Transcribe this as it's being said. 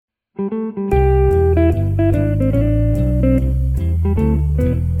Hello,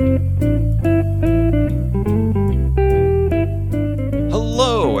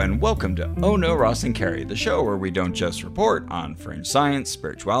 and welcome to Oh No, Ross and Carrie, the show where we don't just report on fringe science,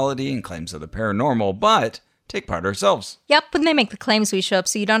 spirituality, and claims of the paranormal, but take part ourselves. Yep, when they make the claims, we show up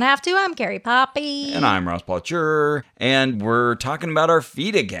so you don't have to. I'm Carrie Poppy. And I'm Ross Palcher, and we're talking about our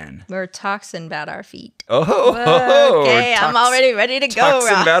feet again. We're toxing about our feet. Okay, I'm already ready to go, Ross.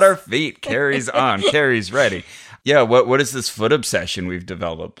 Talking about our feet. Carrie's on. Carrie's ready. Yeah, what is this foot obsession we've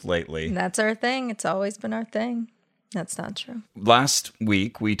developed lately? That's our thing. It's always been our thing. That's not true. Last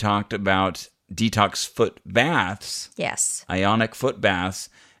week, we talked about detox foot baths. Yes. Ionic foot baths.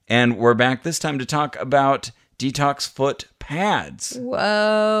 And we're back this time to talk about detox foot pads.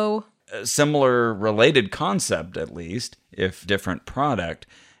 Whoa. A similar related concept, at least, if different product.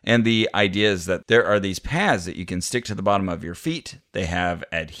 And the idea is that there are these pads that you can stick to the bottom of your feet. They have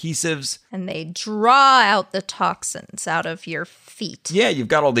adhesives. And they draw out the toxins out of your feet. Yeah, you've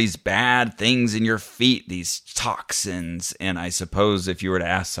got all these bad things in your feet, these toxins. And I suppose if you were to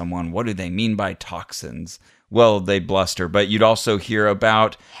ask someone, what do they mean by toxins? Well, they'd bluster, but you'd also hear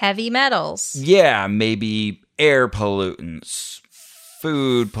about heavy metals. Yeah, maybe air pollutants,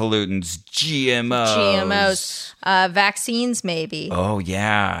 food pollutants, GMOs. Vaccines, maybe. Oh,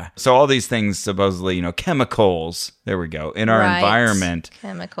 yeah. So all these things, supposedly, chemicals, there we go, in our environment.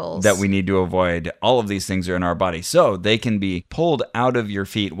 Chemicals. That we need to avoid. All of these things are in our body. So they can be pulled out of your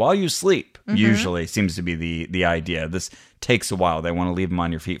feet while you sleep, usually, seems to be the idea. This takes a while. They want to leave them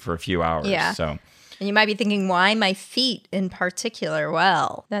on your feet for a few hours. Yeah. So. And you might be thinking, why my feet in particular?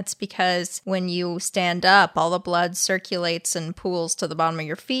 Well, that's because when you stand up, all the blood circulates and pools to the bottom of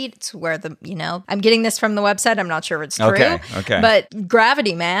your feet. It's where I'm getting this from the website. I'm not sure if it's true. Okay. But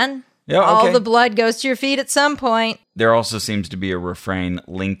gravity, man. Yeah, okay. All the blood goes to your feet at some point. There also seems to be a refrain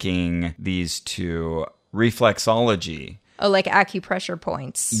linking these to reflexology. Oh, like acupressure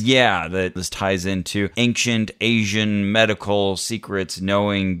points. Yeah, that this ties into ancient Asian medical secrets,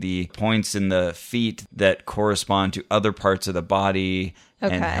 knowing the points in the feet that correspond to other parts of the body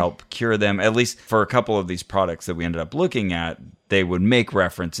and help cure them. At least for a couple of these products that we ended up looking at, they would make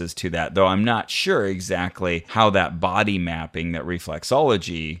references to that, though I'm not sure exactly how that body mapping that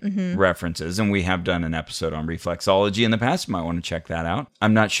reflexology references, and we have done an episode on reflexology in the past. You might want to check that out.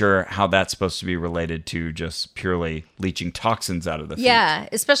 I'm not sure how that's supposed to be related to just purely leaching toxins out of the feet. Yeah,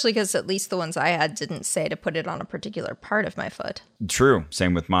 especially because at least the ones I had didn't say to put it on a particular part of my foot. True.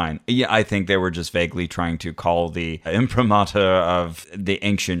 Same with mine. Yeah, I think they were just vaguely trying to call the imprimatur of the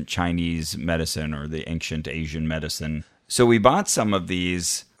ancient Chinese medicine or the ancient Asian medicine. So we bought some of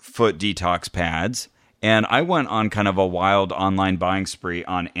these foot detox pads, and I went on kind of a wild online buying spree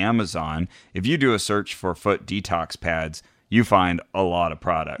on Amazon. If you do a search for foot detox pads, you find a lot of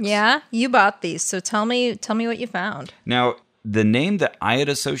products. Yeah, you bought these, so tell me what you found. Now, the name that I had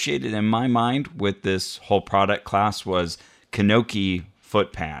associated in my mind with this whole product class was Kanoki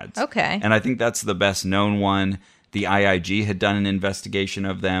foot pads. Okay. And I think that's the best known one. The IIG had done an investigation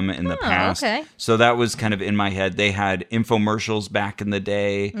of them in the past. Okay. So that was kind of in my head. They had infomercials back in the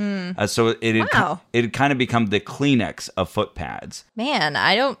day. So it had kind of become the Kleenex of foot pads. Man,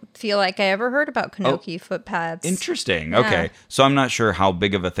 I don't feel like I ever heard about Kanoki foot pads. Interesting. Yeah. Okay. So I'm not sure how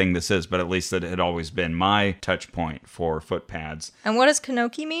big of a thing this is, but at least it had always been my touch point for foot pads. And what does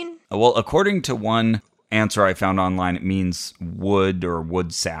Kanoki mean? Well, according to one answer I found online, it means wood or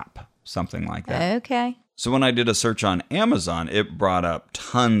wood sap, something like that. Okay. So when I did a search on Amazon, it brought up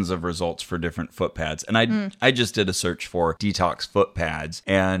tons of results for different foot pads. And I just did a search for detox foot pads,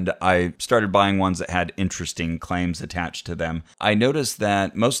 and I started buying ones that had interesting claims attached to them. I noticed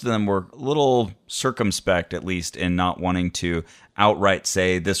that most of them were a little circumspect, at least, in not wanting to outright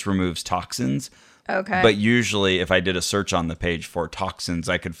say this removes toxins. Okay. But usually if I did a search on the page for toxins,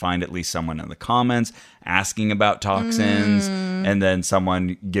 I could find at least someone in the comments asking about toxins and then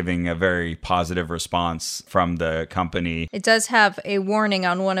someone giving a very positive response from the company. It does have a warning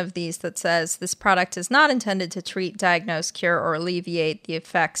on one of these that says this product is not intended to treat, diagnose, cure, or alleviate the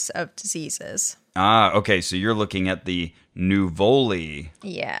effects of diseases. Ah, okay. So you're looking at the Nuvoli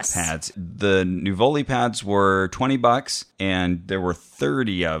yes. pads. The Nuvoli pads were $20 and there were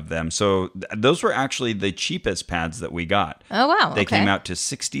 30 of them. So those were actually the cheapest pads that we got. Oh, wow. They came out to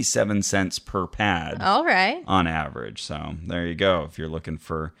 67 cents per pad. All right. On average. So there you go. If you're looking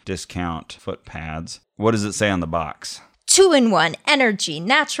for discount foot pads. What does it say on the box? 2-in-1 energy,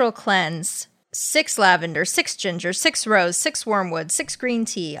 natural cleanse. 6 lavender, 6 ginger, 6 rose, 6 wormwood, 6 green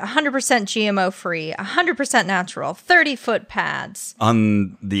tea, 100% GMO free, 100% natural, 30 foot pads.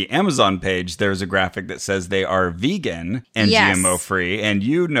 On the Amazon page, there's a graphic that says they are vegan and GMO free, and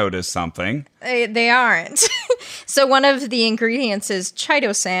you notice something. They aren't. So one of the ingredients is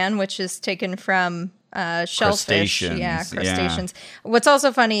chitosan, which is taken from shellfish. Crustaceans. Yeah, crustaceans. Yeah. What's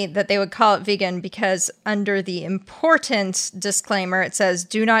also funny that they would call it vegan because under the important disclaimer, it says,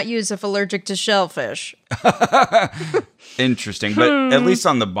 do not use if allergic to shellfish. Interesting. But at least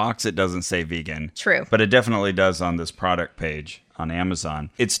on the box, it doesn't say vegan. True. But it definitely does on this product page on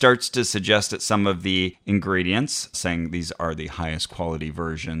Amazon. It starts to suggest that some of the ingredients, saying these are the highest quality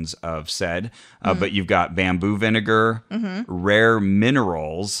versions of said, but you've got bamboo vinegar, rare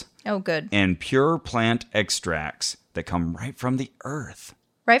minerals, oh, good, and pure plant extracts that come right from the earth.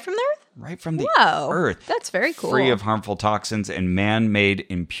 Right from the earth? Right from the earth. That's very cool. Free of harmful toxins and man-made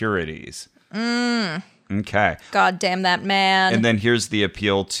impurities. Okay. God damn that man. And then here's the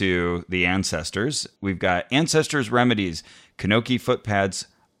appeal to the ancestors. We've got Ancestors Remedies, Kanoki foot pads.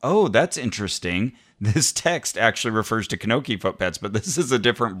 Oh, that's interesting. This text actually refers to Kanoki foot pads, but this is a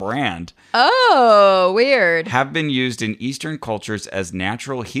different brand. Oh, weird. Have been used in Eastern cultures as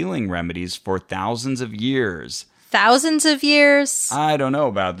natural healing remedies for thousands of years. Thousands of years? I don't know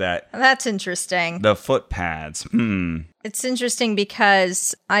about that. That's interesting. The foot pads. It's interesting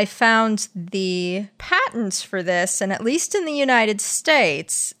because I found the patents for this, and at least in the United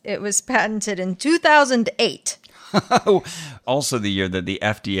States, it was patented in 2008. Also the year that the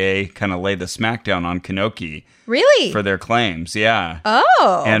FDA kind of laid the smackdown on Kanoki. Really? For their claims, yeah.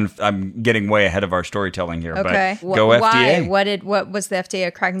 Oh. And I'm getting way ahead of our storytelling here, okay. But go FDA. Why? What was the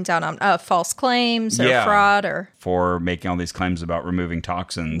FDA cracking down on? False claims or fraud or? For making all these claims about removing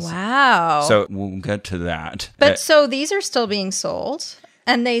toxins. Wow. So we'll get to that. But so these are still being sold?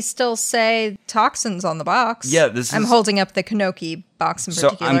 And they still say toxins on the box. Yeah, I'm holding up the Kanoki box in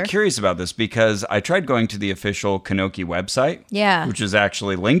particular. So I'm curious about this because I tried going to the official Kanoki website. Yeah. Which is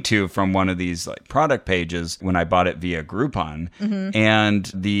actually linked to from one of these like product pages when I bought it via Groupon. And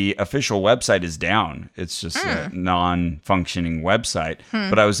the official website is down. It's just a non-functioning website.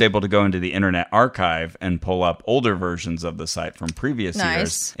 But I was able to go into the Internet Archive and pull up older versions of the site from previous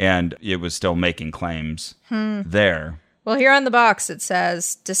years. And it was still making claims there. Well, here on the box it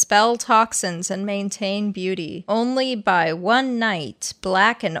says, dispel toxins and maintain beauty. Only by one night,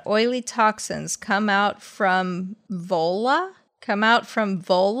 black and oily toxins come out from vola?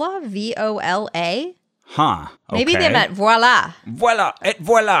 V-O-L-A? Huh. Okay. Maybe they meant voila. Voila et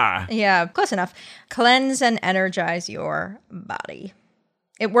voila. Yeah, close enough. Cleanse and energize your body.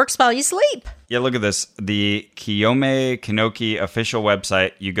 It works while you sleep. Yeah, look at this. The Kiyome Kanoki official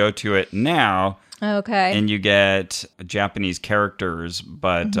website. You go to it now. Okay. And you get Japanese characters,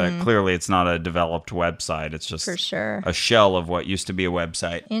 but clearly it's not a developed website. It's just for sure a shell of what used to be a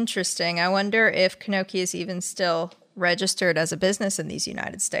website. Interesting. I wonder if Kanoki is even still registered as a business in these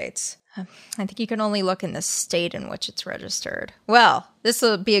United States. I think you can only look in the state in which it's registered. Well, this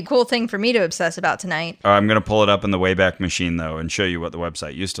will be a cool thing for me to obsess about tonight. I'm going to pull it up in the Wayback Machine, though, and show you what the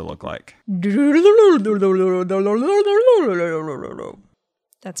website used to look like.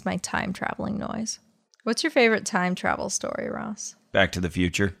 That's my time traveling noise. What's your favorite time travel story, Ross? Back to the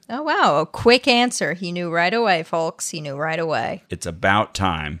Future. Oh, wow. A quick answer. He knew right away, folks. He knew right away. It's about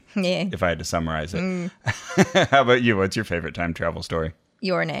time, if I had to summarize it. How about you? What's your favorite time travel story?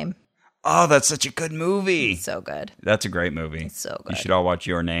 Your Name. Oh, that's such a good movie. It's so good. That's a great movie. It's so good. You should all watch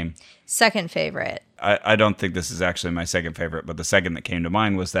Your Name. Second favorite. I don't think this is actually my second favorite, but the second that came to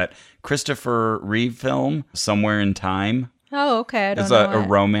mind was that Christopher Reeve film, Somewhere in Time. Oh, okay. I don't it's know a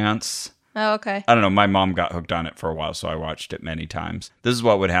romance. Oh, okay. I don't know. My mom got hooked on it for a while, so I watched it many times. This is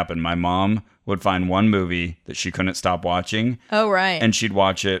what would happen. My mom would find one movie that she couldn't stop watching. Oh, right. And she'd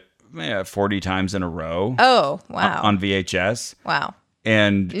watch it 40 times in a row. Oh, wow. On VHS. Wow.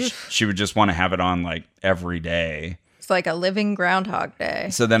 And she would just want to have it on like every day. It's like a living Groundhog Day.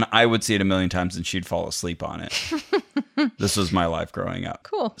 So then I would see it a million times and she'd fall asleep on it. This was my life growing up.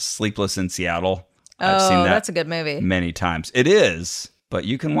 Cool. Sleepless in Seattle. Oh, I've seen that that's a good movie. Many times. It is, but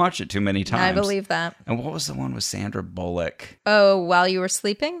you can watch it too many times. I believe that. And what was the one with Sandra Bullock? Oh, While You Were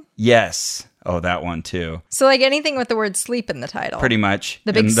Sleeping? Yes. Oh, that one too. So like anything with the word sleep in the title. Pretty much.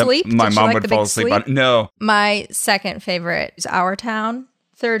 The Big Sleep? My Did mom like would The fall Big asleep Sleep? on it. No. My second favorite is Our Town.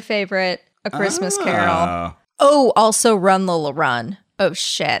 Third favorite, A Christmas Carol. Oh, also Run Lola Run. Oh,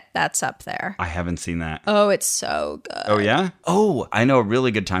 shit. That's up there. I haven't seen that. Oh, it's so good. Oh, yeah? Oh, I know a really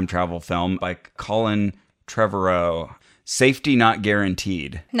good time travel film by Colin Trevorrow. Safety Not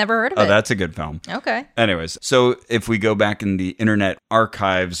Guaranteed. Never heard of it. Oh, that's a good film. Okay. Anyways, so if we go back in the Internet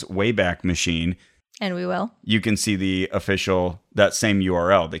Archive's Wayback Machine, and we will, you can see the official, that same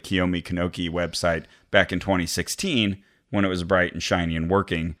URL, the Kiyomi Kanoki website back in 2016 when it was bright and shiny and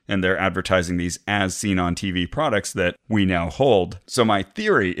working. And they're advertising these as seen on TV products that we now hold. So my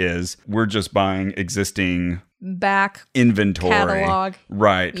theory is we're just buying existing back inventory. catalog.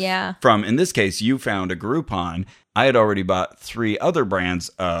 Right. Yeah. From, in this case, you found a Groupon. I had already bought 3 other brands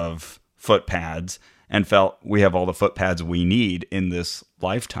of foot pads and felt we have all the foot pads we need in this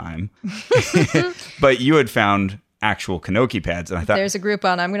lifetime. But you had found actual Kanoki pads, and I thought, there's a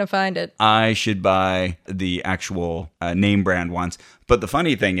Groupon, I'm going to find it. I should buy the actual name brand ones. But the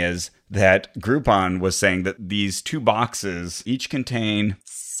funny thing is that Groupon was saying that these 2 boxes each contain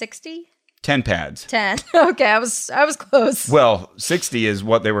 60? 10 pads. 10. Okay, I was close. Well, 60 is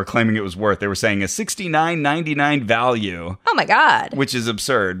what they were claiming it was worth. They were saying a $69.99 value. Oh my God. Which is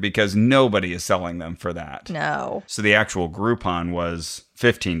absurd because nobody is selling them for that. No. So the actual Groupon was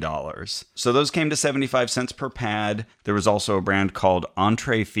 $15. So those came to 75 cents per pad. There was also a brand called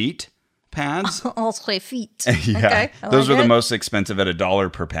Entree Feet pads. Entree Feet. Yeah. Okay, those were the most expensive at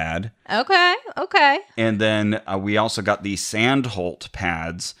 $1 per pad. Okay. And then we also got the Sandholt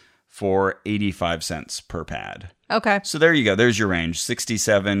pads for 85 cents per pad. Okay. So there you go. There's your range.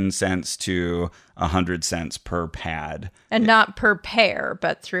 67 cents to 100 cents per pad. And not per pair,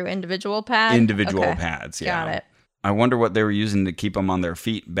 but through individual pads? Individual pads, yeah. Got it. I wonder what they were using to keep them on their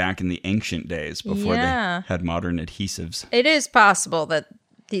feet back in the ancient days before they had modern adhesives. It is possible that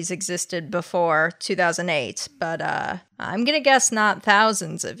these existed before 2008, but I'm going to guess not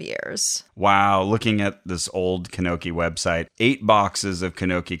thousands of years. Wow, looking at this old Kanoki website, 8 boxes of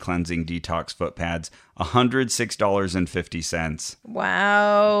Kanoki Cleansing Detox foot pads, $106.50.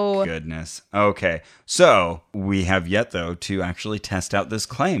 Wow. Goodness. Okay, so we have yet, though, to actually test out this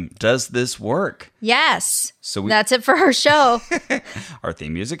claim. Does this work? Yes. So that's it for our show. Our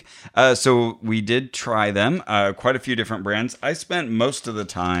theme music. So we did try them, quite a few different brands. I spent most of the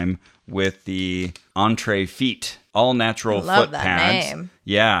time with the Entree Feet all natural foot pads. Name.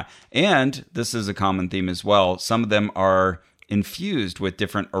 Yeah. And this is a common theme as well. Some of them are infused with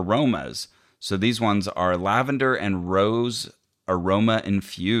different aromas. So these ones are lavender and rose aroma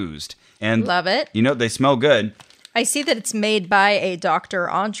infused. And love it. You know, they smell good. I see that it's made by a Dr.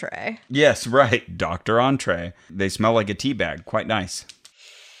 Entree. Yes, right. Dr. Entree. They smell like a tea bag. Quite nice.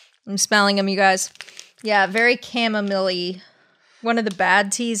 I'm smelling them, you guys. Yeah, very chamomile-y. One of the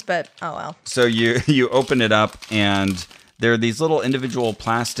bad teas, but oh well. So you open it up, and there are these little individual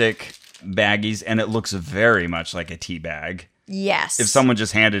plastic baggies, and it looks very much like a tea bag. Yes. If someone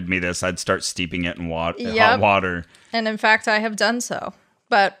just handed me this, I'd start steeping it in hot water. And in fact, I have done so.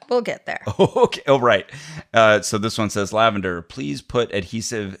 But we'll get there. Okay. Oh, right. So this one says, lavender, please put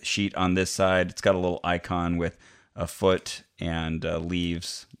adhesive sheet on this side. It's got a little icon with a foot and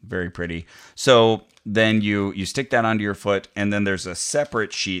leaves. Very pretty. So then you stick that onto your foot, and then there's a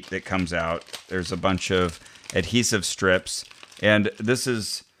separate sheet that comes out. There's a bunch of adhesive strips, and this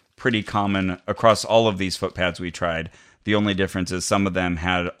is pretty common across all of these foot pads we tried. The only difference is some of them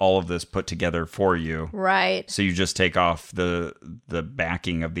had all of this put together for you. Right. So you just take off the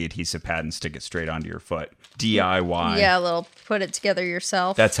backing of the adhesive pad and stick it straight onto your foot. DIY. Yeah, a little put it together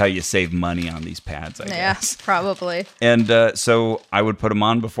yourself. That's how you save money on these pads, I guess. Yeah, probably. And so I would put them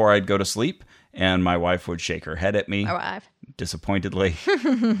on before I'd go to sleep, and my wife would shake her head at me. My wife. Disappointedly.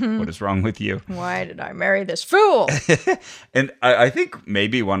 What is wrong with you? Why did I marry this fool? And I think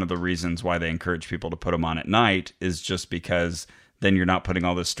maybe one of the reasons why they encourage people to put them on at night is just because then you're not putting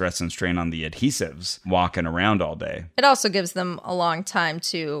all this stress and strain on the adhesives walking around all day. It also gives them a long time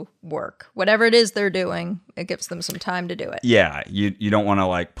to work. Whatever it is they're doing, it gives them some time to do it. Yeah, you don't want to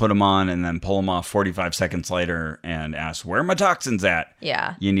like put them on and then pull them off 45 seconds later and ask, where are my toxins at?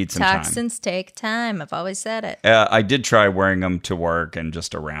 Yeah. You need some time. Toxins take time. I've always said it. I did try wearing them to work and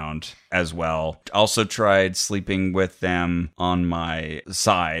just around as well. Also tried sleeping with them on my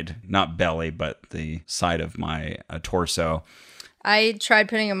side, not belly, but the side of my torso. I tried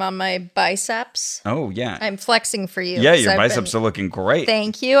putting them on my biceps. Oh, yeah. I'm flexing for you. Yeah, your biceps are looking great.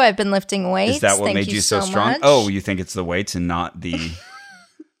 Thank you. I've been lifting weights. Is that what made you so strong? Much. Oh, you think it's the weights and not the...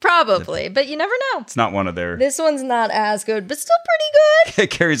 Probably, but you never know. It's not one of their... This one's not as good, but still pretty good.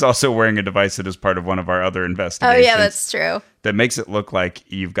 Carrie's also wearing a device that is part of one of our other investigations. Oh, yeah, that's true. That makes it look like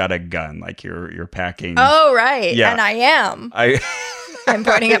you've got a gun, like you're packing... Oh, right. Yeah. And I am. I'm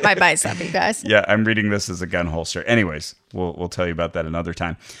pointing at my bicep, you guys. Yeah, I'm reading this as a gun holster. Anyways, we'll tell you about that another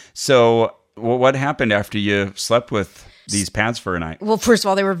time. So what happened after you slept with these pads for a night? Well, first of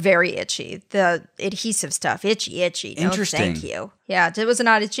all, they were very itchy. The adhesive stuff, itchy. No, Interesting. thank you. Yeah, was it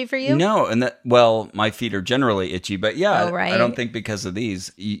not itchy for you? No, and my feet are generally itchy, but yeah, I don't think because of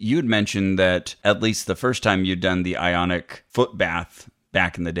these. You had mentioned that at least the first time you'd done the ionic foot bath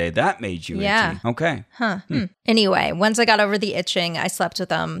back in the day, that made you itchy. Okay. Anyway, once I got over the itching, I slept with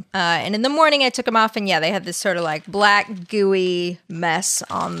them. And in the morning, I took them off, and they had this sort of like black, gooey mess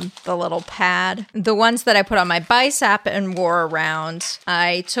on the little pad. The ones that I put on my bicep and wore around,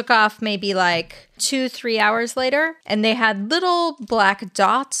 I took off maybe like 2-3 hours later, and they had little black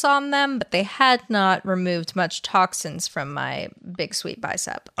dots on them, but they had not removed much toxins from my big, sweet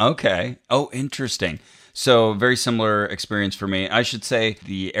bicep. Okay. Oh, interesting. So very similar experience for me. I should say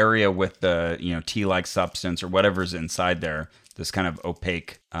the area with the, tea-like substance or whatever's inside there, this kind of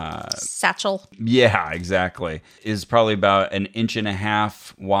opaque satchel. Yeah, exactly. Is probably about 1.5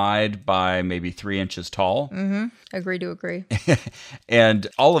 inches wide by maybe 3 inches tall. Mm-hmm. Agree to agree. And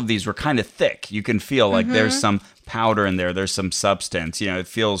all of these were kind of thick. You can feel like there's some powder in there. There's some substance. It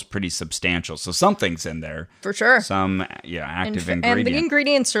feels pretty substantial. So something's in there. For sure. Some active ingredient. And the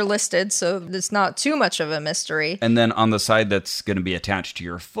ingredients are listed, so it's not too much of a mystery. And then on the side that's going to be attached to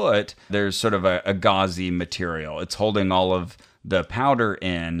your foot, there's sort of a gauzy material. It's holding all of the powder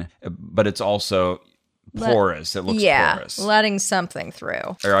in, but it's also porous. It looks porous. Letting something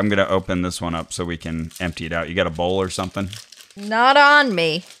through. Or I'm going to open this one up so we can empty it out. You got a bowl or something? Not on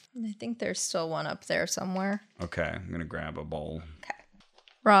me. I think there's still one up there somewhere. Okay, I'm going to grab a bowl. Okay.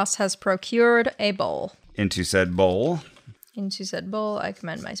 Ross has procured a bowl. Into said bowl, I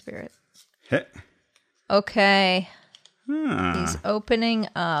commend my spirit. Okay. He's opening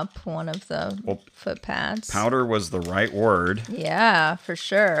up one of the foot pads. Powder was the right word. Yeah, for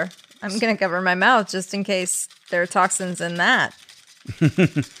sure. I'm going to cover my mouth just in case there are toxins in that.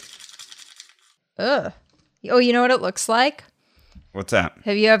 Ugh. Oh, you know what it looks like? What's that?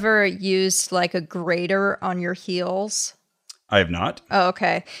 Have you ever used like a grater on your heels? I have not. Oh,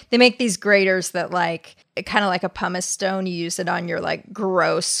 okay. They make these graters that like, kind of like a pumice stone. You use it on your like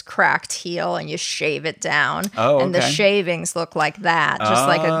gross cracked heel and you shave it down. Oh, okay. And the shavings look like that, just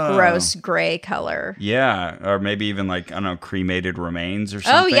like a gross gray color. Yeah. Or maybe even like, I don't know, cremated remains or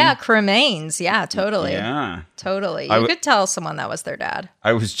something. Oh, yeah. Cremains. Yeah, totally. Yeah. Totally. You could tell someone that was their dad.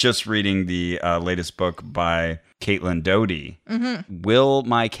 I was just reading the latest book by Caitlin Doty. Will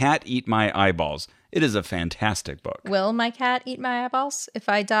My Cat Eat My Eyeballs? It is a fantastic book. Will my cat eat my eyeballs if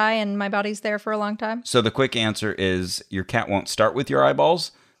I die and my body's there for a long time? So the quick answer is your cat won't start with your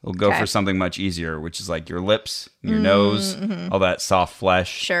eyeballs. It'll go for something much easier, which is like your lips, your nose, all that soft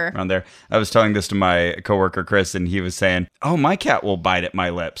flesh around there. I was telling this to my coworker, Chris, and he was saying, oh, my cat will bite at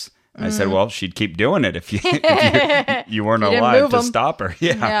my lips. And I said, well, she'd keep doing it if you weren't alive to stop her.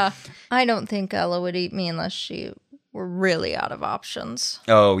 Yeah. I don't think Ella would eat me unless she were really out of options.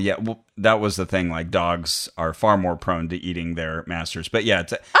 Oh, yeah. Well, that was the thing. Like, dogs are far more prone to eating their masters. But yeah,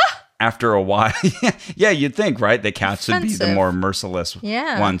 it's after a while, you'd think, right? The cats would be the more merciless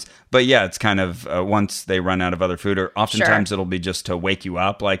ones. But yeah, it's kind of once they run out of other food, or oftentimes it'll be just to wake you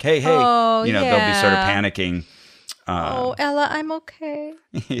up. Like, hey, they'll be sort of panicking. Oh, Ella, I'm okay.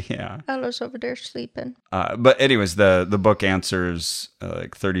 Yeah. Ella's over there sleeping. But anyways, the book answers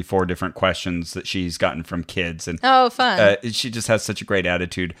like 34 different questions that she's gotten from kids. And fun. She just has such a great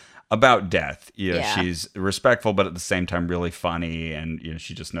attitude about death. She's respectful, but at the same time really funny, and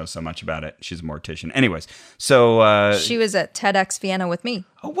she just knows so much about it. She's a mortician. Anyways, so she was at TEDx Vienna with me.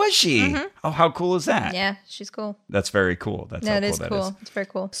 Oh, was she? Mm-hmm. Oh, how cool is that? Yeah, she's cool. That's very cool. That's how cool that is. It's very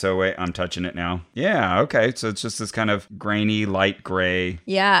cool. So wait, I'm touching it now. Yeah, okay. So it's just this kind of grainy, light gray.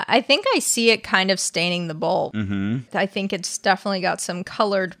 Yeah, I think I see it kind of staining the bowl. Mm-hmm. I think it's definitely got some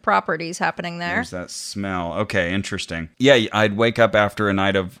colored properties happening there. There's that smell. Okay, interesting. Yeah, I'd wake up after a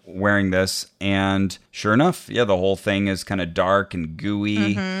night of wearing this, and sure enough, the whole thing is kind of dark and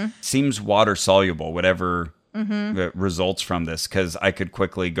gooey. Mm-hmm. Seems water soluble, whatever that results from this, because I could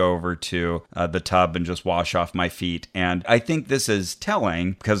quickly go over to the tub and just wash off my feet. And I think this is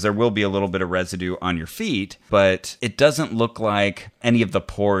telling, because there will be a little bit of residue on your feet, but it doesn't look like any of the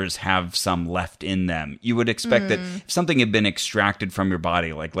pores have some left in them. You would expect that if something had been extracted from your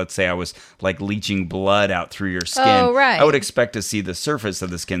body, like let's say I was like leaching blood out through your skin, I would expect to see the surface of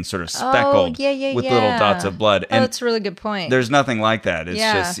the skin sort of speckled with little dots of blood. And that's a really good point. There's nothing like that. It's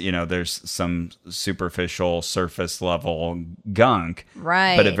just, there's some superficial surface level gunk,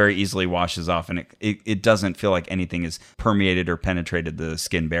 but it very easily washes off, and it doesn't feel like anything is permeated or penetrated the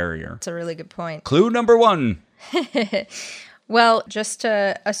skin barrier. That's a really good point. Clue number 1. Well, just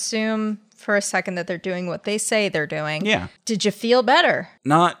to assume for a second that they're doing what they say they're doing. Yeah. Did you feel better?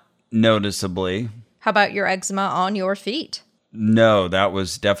 Not noticeably. How about your eczema on your feet? No, that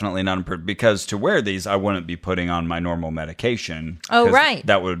was definitely not improved because to wear these, I wouldn't be putting on my normal medication. Oh, right.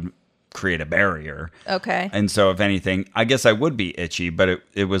 That would create a barrier. Okay. And so if anything, I guess I would be itchy, but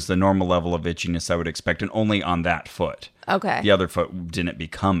it was the normal level of itchiness I would expect, and only on that foot. Okay. The other foot didn't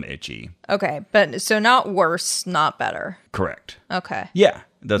become itchy. Okay. But so not worse, not better. Correct. Okay. Yeah,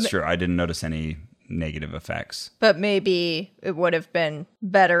 that's true. I didn't notice any negative effects. But maybe it would have been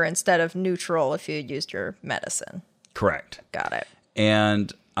better instead of neutral if you had used your medicine. Correct. Got it.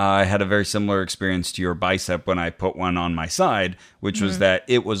 And I had a very similar experience to your bicep when I put one on my side, which was that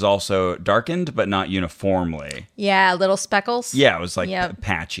it was also darkened, but not uniformly. Yeah, little speckles. Yeah, it was like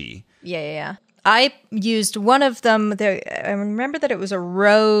patchy. Yeah. I used one of them. I remember that it was a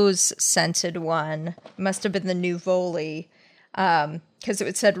rose-scented one. It must have been the Nuvoli, because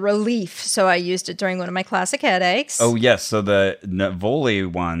it said relief. So I used it during one of my classic headaches. Oh, yes. So the Navoli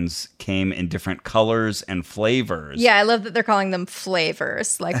ones came in different colors and flavors. Yeah, I love that they're calling them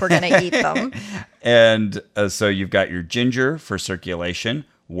flavors, like we're going to eat them. And so you've got your ginger for circulation,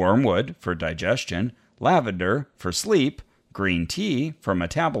 wormwood for digestion, lavender for sleep, green tea for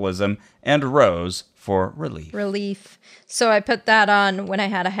metabolism, and rose for relief. So I put that on when I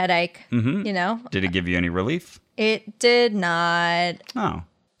had a headache, Did it give you any relief? It did not. Oh.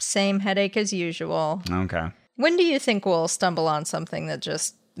 Same headache as usual. Okay. When do you think we'll stumble on something that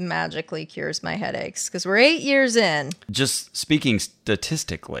just magically cures my headaches? Because we're 8 years in. Just speaking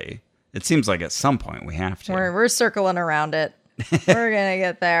statistically, it seems like at some point we have to. We're circling around it. We're going to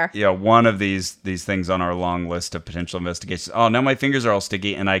get there. Yeah, one of these things on our long list of potential investigations. Oh, now my fingers are all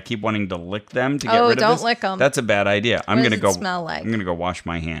sticky, and I keep wanting to lick them to get rid of this. Oh, don't lick them. That's a bad idea. What does it smell like? I'm going to go wash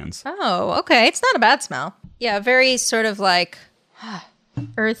my hands. Oh, okay. It's not a bad smell. Yeah, very sort of like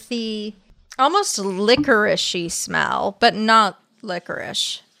earthy, almost licorice-y smell, but not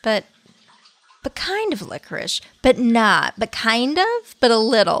licorice. But kind of licorice, but not. But kind of, but a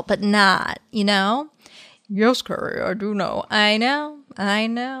little, but not, Yes, Carrie, I do know. I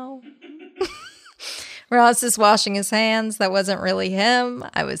know. Ross is washing his hands. That wasn't really him.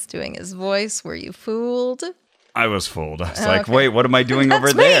 I was doing his voice. Were you fooled? I was fooled. I was like, wait, what am I doing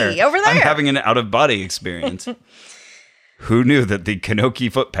over there? Me, over there. I'm having an out-of-body experience. Who knew that the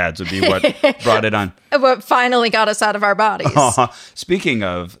Kanoki foot pads would be what brought it on? What finally got us out of our bodies. Speaking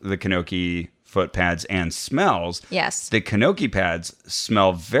of the Kanoki foot pads and smells, yes, the Kanoki pads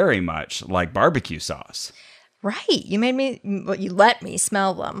smell very much like barbecue sauce. Right. You let me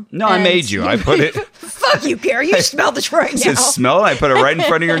smell them. No, I made you. I put it. Fuck you, Carrie. You smell this right now. It says smell, I put it right in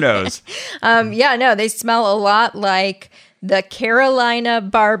front of your nose. They smell a lot like the Carolina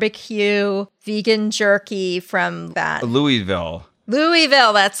barbecue vegan jerky from that. Louisville,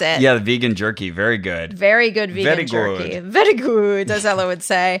 that's it. Yeah, the vegan jerky. Very good. Very good vegan jerky. Very good, as Ella would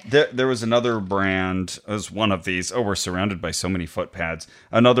say. There was another brand, as one of these. Oh, we're surrounded by so many foot pads.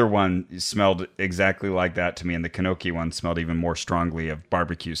 Another one smelled exactly like that to me, and the Kanoki one smelled even more strongly of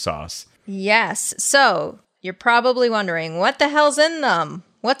barbecue sauce. Yes. So, you're probably wondering, what the hell's in them?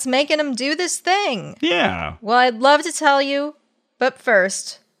 What's making them do this thing? Yeah. Well, I'd love to tell you, but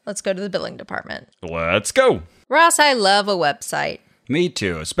first, let's go to the billing department. Let's go. Ross, I love a website. Me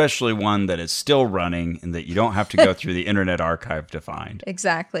too, especially one that is still running and that you don't have to go through the Internet Archive to find.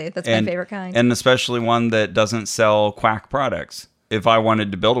 Exactly. That's my favorite kind. And especially one that doesn't sell quack products. If I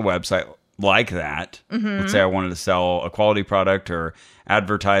wanted to build a website like that, let's say I wanted to sell a quality product or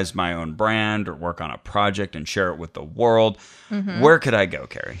advertise my own brand or work on a project and share it with the world, where could I go,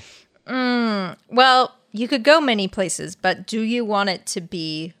 Carrie? Well, you could go many places, but do you want it to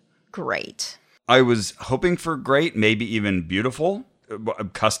be great? I was hoping for great, maybe even beautiful,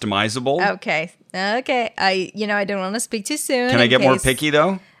 customizable. Okay. I don't want to speak too soon. Can I get more picky,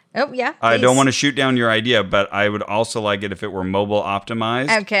 though? Oh, yeah. I don't want to shoot down your idea, but I would also like it if it were mobile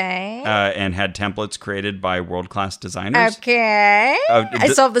optimized. Okay. And had templates created by world-class designers. Okay. I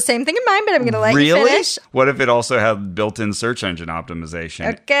still have the same thing in mind, but I'm going to let you finish. What if it also had built-in search engine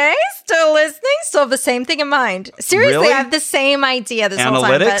optimization? Okay. Still listening. Still have the same thing in mind. Seriously, Really? I have the same idea this whole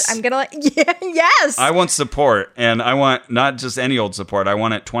time, but I'm going to yes. I want support, and I want not just any old support. I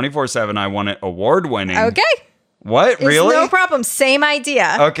want it 24/7. I want it award-winning. Okay. What? Really? No problem. Same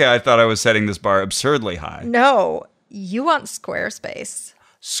idea. Okay, I thought I was setting this bar absurdly high. No, you want Squarespace.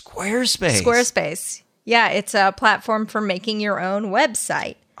 Squarespace. Yeah, it's a platform for making your own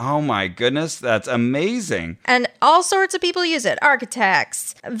website. Oh my goodness, that's amazing. And all sorts of people use it.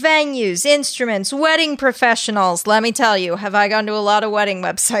 Architects, venues, instruments, wedding professionals. Let me tell you, have I gone to a lot of wedding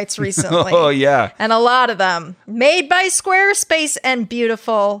websites recently? Oh, yeah. And a lot of them made by Squarespace and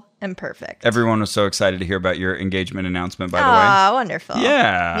beautiful and perfect. Everyone was so excited to hear about your engagement announcement, by the way. Oh, wonderful.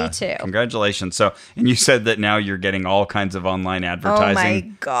 Yeah. Me too. Congratulations. So, and you said that now you're getting all kinds of online advertising. Oh my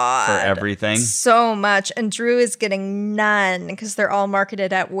God. For everything. So much. And Drew is getting none because they're all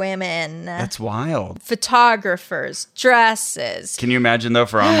marketed at women. That's wild. Photographers, dresses. Can you imagine, though,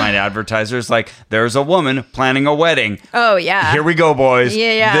 for online advertisers, like, there's a woman planning a wedding. Oh, yeah. Here we go, boys.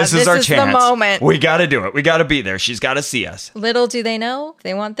 Yeah. This is our chance. The moment. We got to do it. We got to be there. She's got to see us. Little do they know, if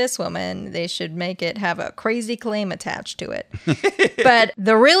they want this woman, they should make it have a crazy claim attached to it. But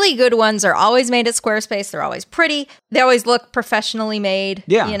the really good ones are always made at Squarespace. They're always pretty. They always look professionally made.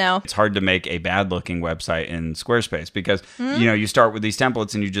 Yeah. You know? It's hard to make a bad-looking website in Squarespace because, you start with these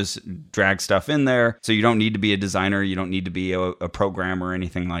templates and you just drag stuff in there. So you don't need to be a designer. You don't need to be a programmer or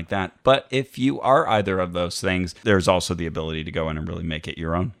anything like that. But if you are either of those things, there's also the ability to go in and really make it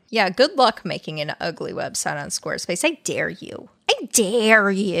your own. Yeah, good luck making an ugly website on Squarespace. I dare you. I dare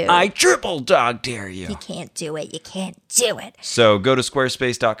you. I triple dog dare you. You can't do it. You can't do it. So go to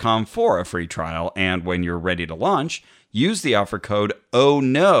squarespace.com for a free trial. And when you're ready to launch, use the offer code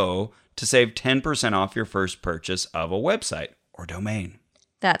OHNO to save 10% off your first purchase of a website or domain.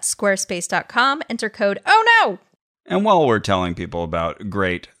 That's squarespace.com. Enter code OHNO. And while we're telling people about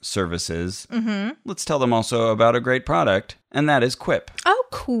great services, let's tell them also about a great product, and that is Quip. Oh,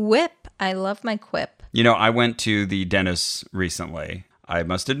 Quip. I love my Quip. I went to the dentist recently. I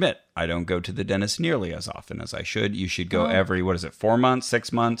must admit, I don't go to the dentist nearly as often as I should. You should go every, 4 months,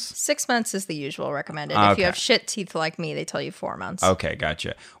 6 months? 6 months is the usual recommended. Okay. If you have shit teeth like me, they tell you 4 months. Okay,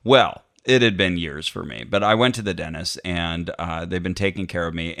 gotcha. Well, it had been years for me, but I went to the dentist and they've been taking care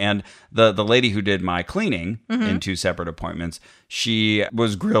of me. And the lady who did my cleaning in 2 separate appointments, she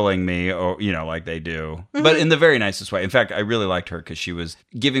was grilling me, or like they do, but in the very nicest way. In fact, I really liked her because she was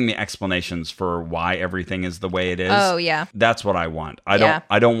giving me explanations for why everything is the way it is. Oh yeah, that's what I want.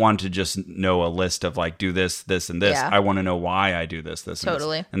 I don't want to just know a list of like do this, this, and this. Yeah. I want to know why I do this, this,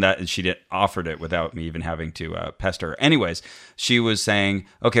 totally. And this. And she offered it without me even having to pester her. Anyways, she was saying,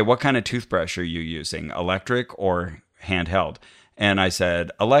 "Okay, what kind of toothbrush are you using? Electric or handheld?" And I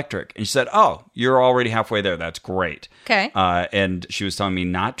said, electric. And she said, "Oh, you're already halfway there. That's great." Okay. And she was telling me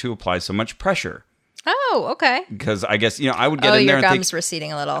not to apply so much pressure. Oh, okay. Because I guess, I would get in there and your gums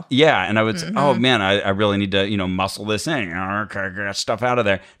receding a little. Yeah. And I would say, oh, man, I really need to, muscle this in. Okay, get stuff out of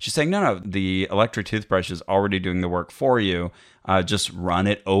there. She's saying, no, the electric toothbrush is already doing the work for you. Just run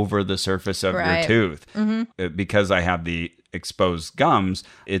it over the surface of your tooth. Because I have the exposed gums,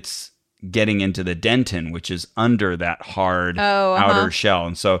 it's getting into the dentin, which is under that hard outer shell.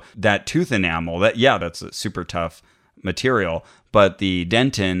 And so that tooth enamel, that's a super tough material, but the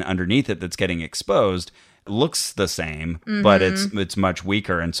dentin underneath it that's getting exposed looks the same, but it's much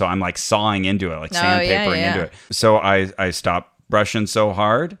weaker. And so I'm like sawing into it, like sandpapering into it. So I stopped brushing so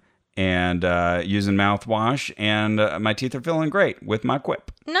hard and using mouthwash, and my teeth are feeling great with my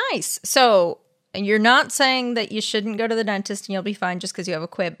Quip. Nice. So you're not saying that you shouldn't go to the dentist and you'll be fine just because you have a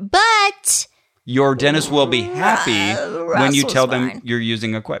Quip, but your dentist will be happy when you tell them you're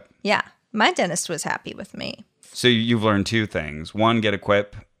using a Quip. Yeah. My dentist was happy with me. So you've learned 2 things. 1, get a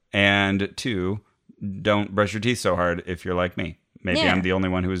Quip, and 2, don't brush your teeth so hard if you're like me. Maybe I'm the only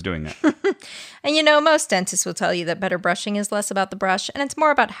one who is doing that. And most dentists will tell you that better brushing is less about the brush and it's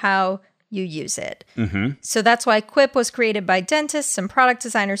more about how you use it. So that's why Quip was created by dentists and product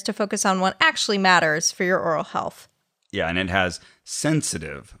designers to focus on what actually matters for your oral health. Yeah, and it has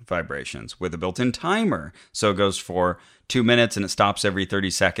sensitive vibrations with a built-in timer. So it goes for 2 minutes and it stops every 30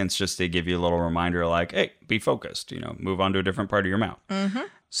 seconds just to give you a little reminder like, hey, be focused, move on to a different part of your mouth.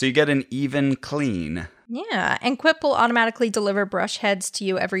 So you get an even clean. Yeah, and Quip will automatically deliver brush heads to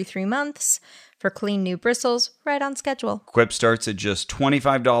you every 3 months for clean new bristles right on schedule. Quip starts at just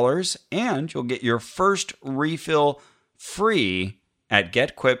 $25 and you'll get your first refill free at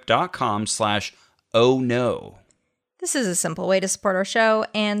getquip.com/ohno. This is a simple way to support our show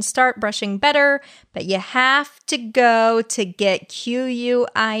and start brushing better, but you have to go to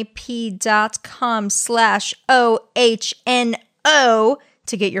getquip.com/ohno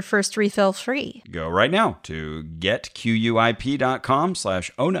to get your first refill free. Go right now to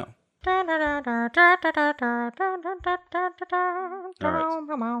getquip.com/ohno.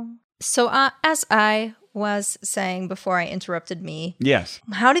 So as I was saying before I interrupted me, yes,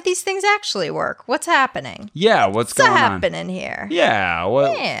 how do these things actually work? What's happening? Yeah, what's going on? happening here? Yeah,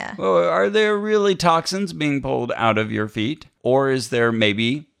 well, are there really toxins being pulled out of your feet? Or is there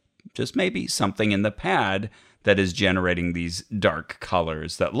just maybe, something in the pad that is generating these dark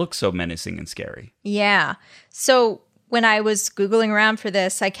colors that look so menacing and scary? Yeah. So When I was Googling around for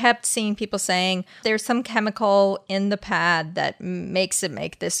this, I kept seeing people saying there's some chemical in the pad that makes it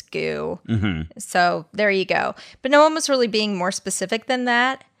make this goo. Mm-hmm. So there you go. But no one was really being more specific than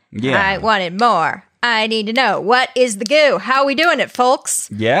that. Yeah. I wanted more. I need to know, what is the goo? How are we doing it, folks?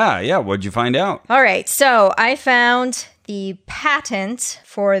 Yeah. What'd you find out? All right. So I found the patent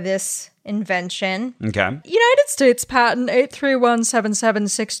for this invention. Okay. United States Patent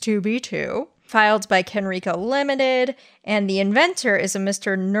 8317762B2. Filed by Kenrico Limited, and the inventor is a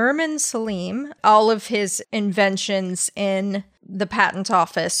Mr. Nerman Salim. All of his inventions in the patent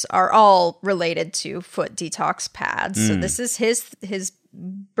office are all related to foot detox pads. So this is his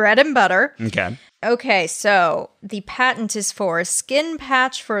bread and butter. Okay, so the patent is for a skin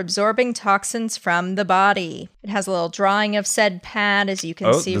patch for absorbing toxins from the body. It has a little drawing of said pad, as you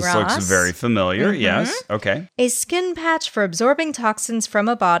can see, Ross. Ross. Looks very familiar. Mm-hmm. Yes. Okay. A skin patch for absorbing toxins from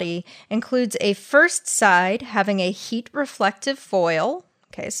a body includes a first side having a heat-reflective foil.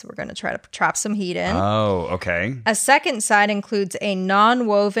 Okay, so we're going to try to trap some heat in. Oh, okay. A second side includes a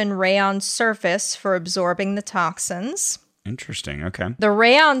non-woven rayon surface for absorbing the toxins. Interesting. Okay. The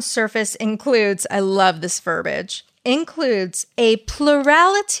rayon surface includes, I love this verbiage, includes a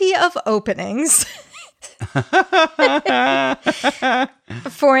plurality of openings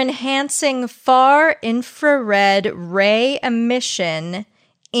for enhancing far infrared ray emission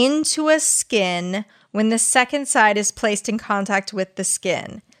into a skin when the second side is placed in contact with the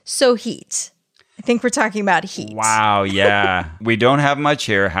skin. So heat. I think we're talking about heat. Wow, yeah. We don't have much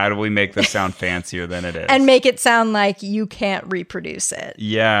here. How do we make this sound fancier than it is? And make it sound like you can't reproduce it.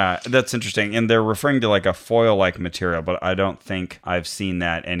 Yeah, that's interesting. And they're referring to like a foil-like material, but I don't think I've seen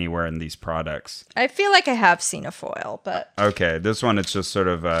that anywhere in these products. I feel like I have seen a foil, but... Okay, this one, it's just sort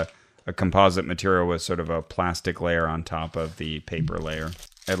of a composite material with sort of a plastic layer on top of the paper layer.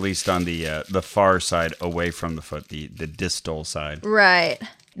 At least on the far side, away from the foot, the distal side. Right.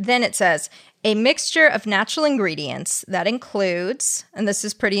 Then it says, a mixture of natural ingredients that includes, and this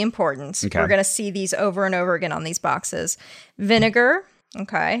is pretty important, we're going to see these over and over again on these boxes, vinegar,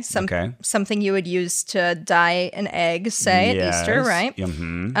 something you would use to dye an egg, say, at Easter, right?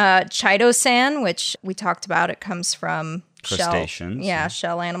 Mm-hmm. Chitosan, which we talked about, it comes from crustaceans.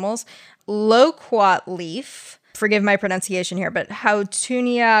 Shell animals. Loquat leaf. Forgive my pronunciation here, but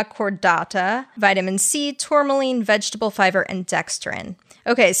Houtunia cordata, vitamin C, tourmaline, vegetable fiber, and dextrin.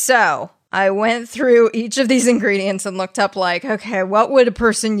 Okay, so I went through each of these ingredients and looked up what would a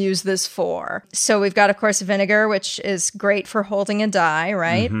person use this for? So we've got, of course, vinegar, which is great for holding a dye,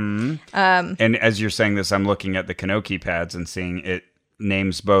 right? Mm-hmm. And as you're saying this, I'm looking at the Kanoki pads and seeing it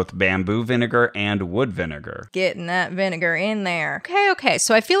names both bamboo vinegar and wood vinegar. Getting that vinegar in there. Okay.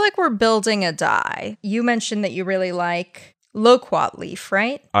 So I feel like we're building a dye. You mentioned that you really like loquat leaf,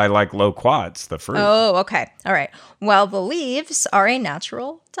 right? I like loquats, the fruit. Oh, okay. All right. Well, the leaves are a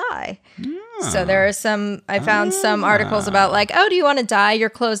natural dye. So there are I found some articles about do you want to dye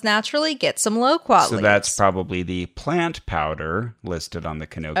your clothes naturally? Get some loquat leaves. So that's probably the plant powder listed on the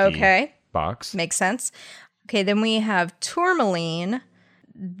Kanoki box. Makes sense. Okay, then we have tourmaline.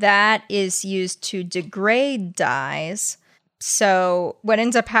 That is used to degrade dyes. So what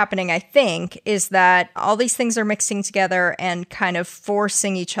ends up happening, I think, is that all these things are mixing together and kind of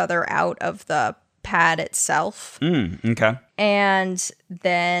forcing each other out of the pad itself. Okay. And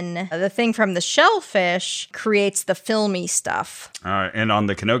then the thing from the shellfish creates the filmy stuff. And on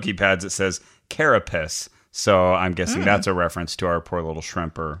the Kanoki pads, it says carapace. So I'm guessing that's a reference to our poor little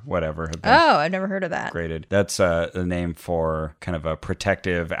shrimp or whatever. I've never heard of that. Graded. That's the name for kind of a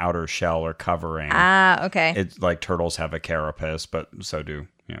protective outer shell or covering. Okay. It's like turtles have a carapace, but so do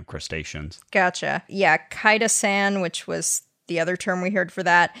crustaceans. Gotcha. Yeah, chitosan, which was the other term we heard for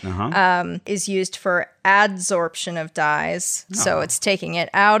that, is used for adsorption of dyes. So it's taking it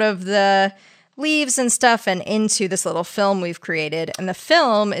out of the leaves and stuff and into this little film we've created. And the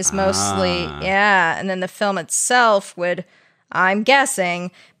film is mostly, and then the film itself would, I'm guessing,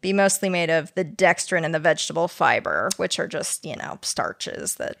 be mostly made of the dextrin and the vegetable fiber, which are just,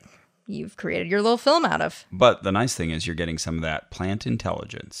 starches that you've created your little film out of. But the nice thing is you're getting some of that plant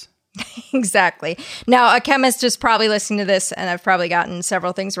intelligence. Exactly. Now, a chemist is probably listening to this, and I've probably gotten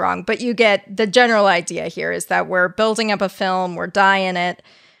several things wrong, but you get the general idea here is that we're building up a film, we're dyeing it,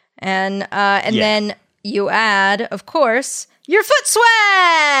 and then you add, of course, your foot sweat.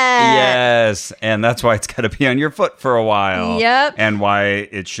 Yes, and that's why it's got to be on your foot for a while. Yep. And why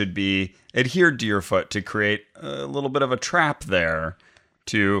it should be adhered to your foot to create a little bit of a trap there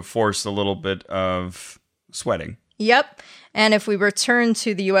to force a little bit of sweating. Yep. And if we return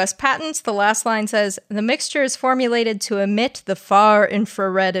to the U.S. patents, the last line says, the mixture is formulated to emit the far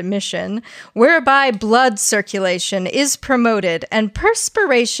infrared emission, whereby blood circulation is promoted and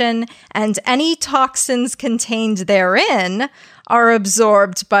perspiration and any toxins contained therein are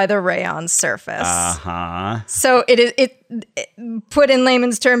absorbed by the rayon surface. So it put in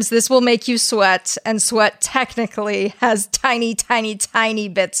layman's terms, this will make you sweat, and sweat technically has tiny, tiny, tiny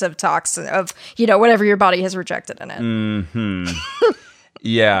bits of toxin of, whatever your body has rejected in it. Mm-hmm.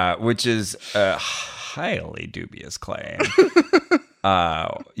 Yeah, which is a highly dubious claim.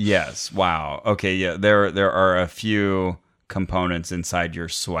 Yes. Wow. Okay. Yeah. There are a few components inside your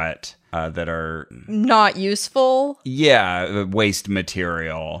sweat that are not useful. Yeah, waste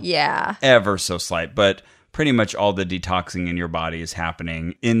material. Yeah. Ever so slight, but pretty much all the detoxing in your body is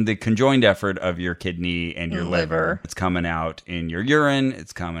happening in the conjoined effort of your kidney and your liver. It's coming out in your urine.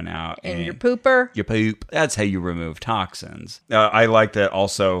 It's coming out in your pooper. Your poop. That's how you remove toxins. I like that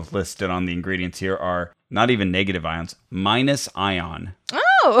also listed on the ingredients here are not even negative ions, minus ion.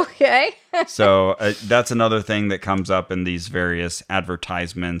 Oh, okay. So that's another thing that comes up in these various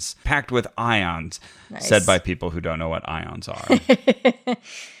advertisements, packed with ions, said by people who don't know what ions are.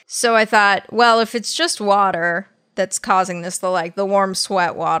 So I thought, well, if it's just water that's causing this, the warm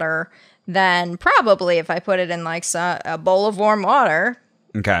sweat water, then probably if I put it in a bowl of warm water,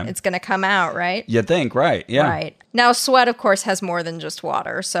 it's going to come out, right? You'd think, right? Yeah. Right. Now, sweat, of course, has more than just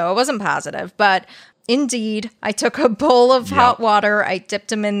water, so it wasn't positive, but indeed, I took a bowl of hot water, I dipped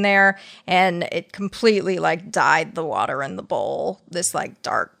them in there, and it completely dyed the water in the bowl, this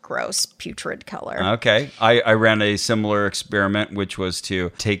dark, gross, putrid color. Okay. I ran a similar experiment, which was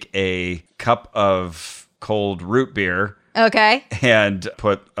to take a cup of cold root beer. Okay. And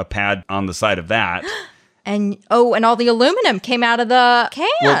put a pad on the side of that. And all the aluminum came out of the can.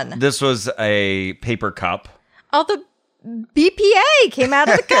 Well, this was a paper cup. All the BPA came out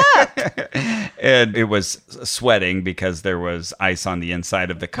of the cup. And it was sweating because there was ice on the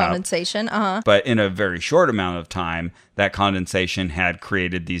inside of the cup. Condensation, But in a very short amount of time, that condensation had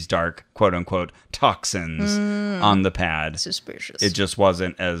created these dark, quote-unquote, toxins on the pad. Suspicious. It just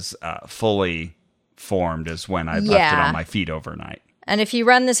wasn't as fully formed as when I left it on my feet overnight. And if you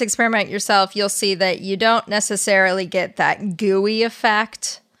run this experiment yourself, you'll see that you don't necessarily get that gooey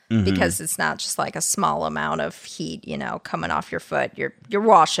effect. Because it's not just a small amount of heat, coming off your foot. You're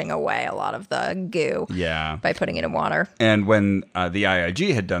washing away a lot of the goo by putting it in water. And when the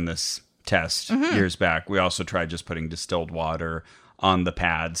IIG had done this test years back, we also tried just putting distilled water on the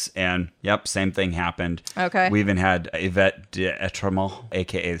pads. And, same thing happened. Okay. We even had Yvette d'Etremont,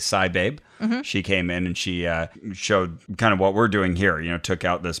 a.k.a. Psy Babe. She came in and she showed kind of what we're doing here. Took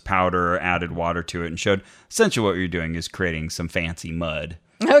out this powder, added water to it, and showed essentially what you're doing is creating some fancy mud.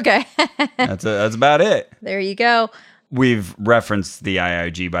 Okay. That's about it. There you go. We've referenced the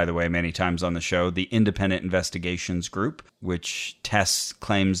IIG, by the way, many times on the show, the Independent Investigations Group, which tests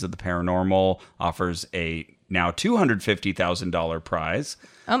claims of the paranormal, offers a now $250,000 prize.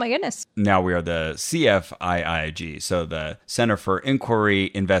 Oh, my goodness. Now we are the CFIIG, so the Center for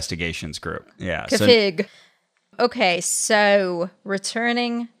Inquiry Investigations Group. Yeah. CFIG. Okay, so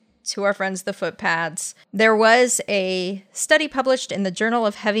returning to our friends, the foot pads. There was a study published in the Journal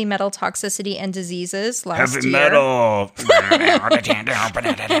of Heavy Metal Toxicity and Diseases last year. Heavy metal!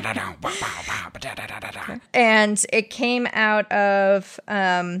 And it came out of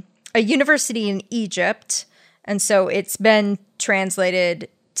a university in Egypt. And so it's been translated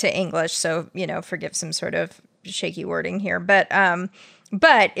to English. So, forgive some sort of shaky wording here.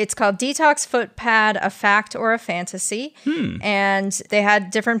 But it's called Detox Foot Pad, a Fact or a Fantasy. And they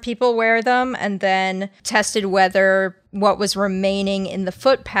had different people wear them and then tested whether what was remaining in the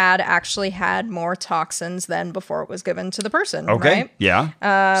foot pad actually had more toxins than before it was given to the person. Okay. Right?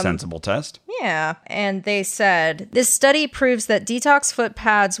 Yeah. Sensible test. Yeah. And they said, this study proves that detox foot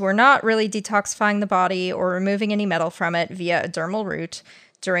pads were not really detoxifying the body or removing any metal from it via a dermal route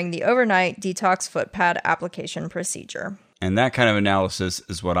during the overnight detox foot pad application procedure. And that kind of analysis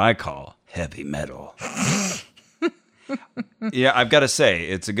is what I call heavy metal. Yeah, I've got to say,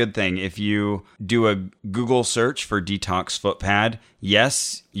 it's a good thing. If you do a Google search for detox foot pad,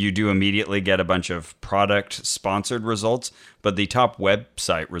 yes, you do immediately get a bunch of product-sponsored results, but the top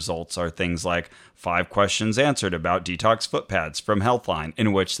website results are things like 5 questions answered about detox foot pads from Healthline,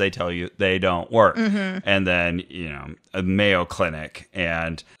 in which they tell you they don't work. And then, a Mayo Clinic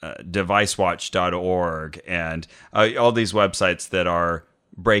and DeviceWatch.org and all these websites that are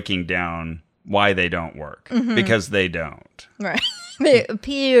breaking down why they don't work, because they don't. Right. They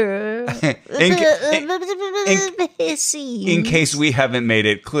appear. In case we haven't made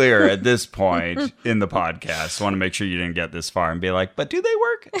it clear at this point in the podcast, I want to make sure you didn't get this far and be like, but do they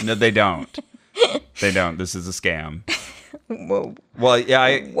work? No, they don't. They don't. This is a scam. Whoa. Well,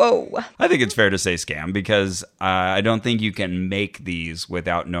 yeah. Whoa. I think it's fair to say scam because I don't think you can make these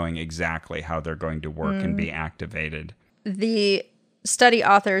without knowing exactly how they're going to work and be activated. The study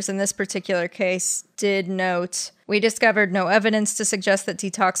authors in this particular case did note, we discovered no evidence to suggest that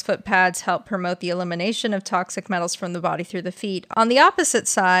detox foot pads help promote the elimination of toxic metals from the body through the feet. On the opposite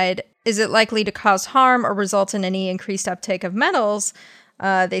side, is it likely to cause harm or result in any increased uptake of metals?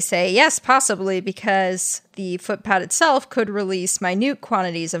 They say, yes, possibly, because the foot pad itself could release minute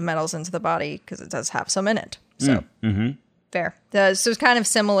quantities of metals into the body because it does have some in it. So, fair. So it's kind of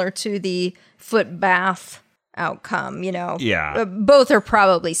similar to the foot bath outcome, Yeah. Both are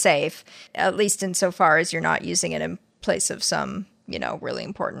probably safe, at least insofar as you're not using it in place of some, really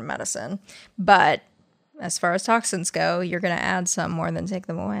important medicine. But as far as toxins go, you're going to add some more than take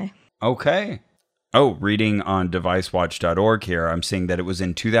them away. Okay. Oh, reading on devicewatch.org here, I'm seeing that it was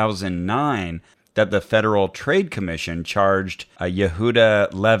in 2009 that the Federal Trade Commission charged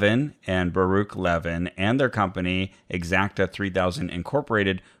Yehuda Levin and Baruch Levin and their company, Exacta 3000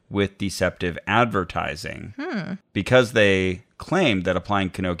 Incorporated, with deceptive advertising. Because they claimed that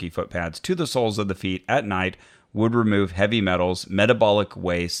applying Kanoki foot pads to the soles of the feet at night would remove heavy metals, metabolic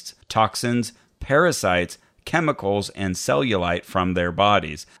wastes, toxins, parasites, chemicals, and cellulite from their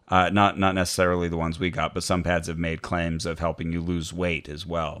bodies. Not necessarily the ones we got, but some pads have made claims of helping you lose weight as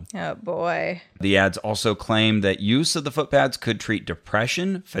well. Oh, boy. The ads also claim that use of the foot pads could treat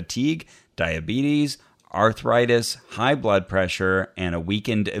depression, fatigue, diabetes, arthritis, high blood pressure, and a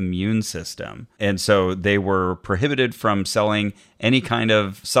weakened immune system. And so they were prohibited from selling any kind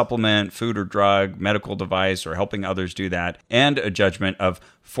of supplement, food or drug, medical device, or helping others do that, and a judgment of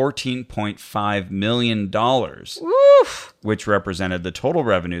 $14.5 million, Oof. which represented the total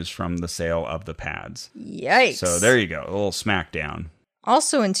revenues from the sale of the pads. Yikes. So there you go, a little smackdown.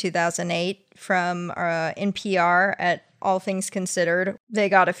 Also in 2008, from NPR at All Things Considered, they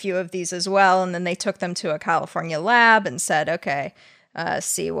got a few of these as well, and then they took them to a California lab and said, okay,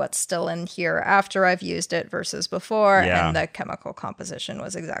 see what's still in here after I've used it versus before, and the chemical composition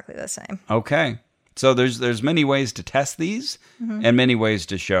was exactly the same. Okay. So there's many ways to test these, and many ways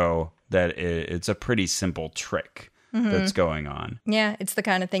to show that it's a pretty simple trick that's going on. Yeah, it's the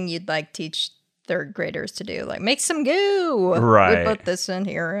kind of thing you'd teach third graders to do, make some goo. Right. We put this in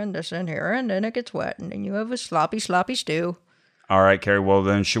here and this in here, and then it gets wet, and then you have a sloppy stew. All right, Carrie. Well,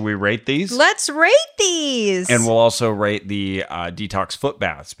 then, should we rate these? Let's rate these. And we'll also rate the detox foot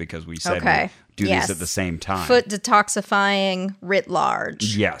baths because we said we do these at the same time. Foot detoxifying writ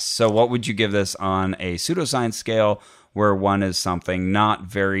large. Yes. So what would you give this on a pseudoscience scale where one is something not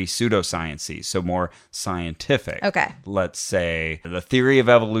very pseudoscience-y, so more scientific? Okay. Let's say the theory of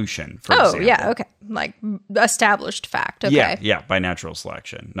evolution, for example. Yeah, okay. Established fact, okay. Yeah, by natural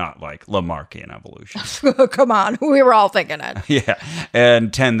selection, not Lamarckian evolution. Come on, we were all thinking it. Yeah,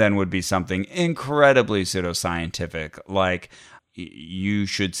 and 10 then would be something incredibly pseudoscientific, like you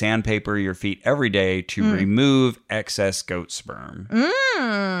should sandpaper your feet every day to remove excess goat sperm.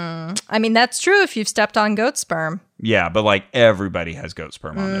 I mean, that's true if you've stepped on goat sperm. Yeah, but everybody has goat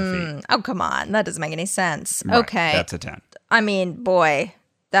sperm on their feet. Oh, come on. That doesn't make any sense. Right, okay. That's a 10. I mean, boy,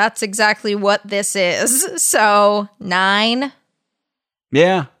 that's exactly what this is. So, 9?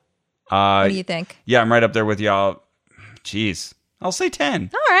 Yeah. What do you think? Yeah, I'm right up there with y'all. Jeez. I'll say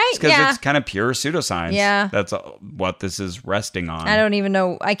 10. All right, because it's kind of pure pseudoscience. Yeah. That's what this is resting on. I don't even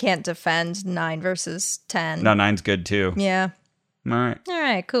know. I can't defend 9 versus 10. No, 9's good too. Yeah. All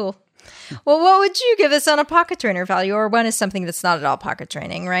right, cool. Well, what would you give this on a pocket trainer value? Or one is something that's not at all pocket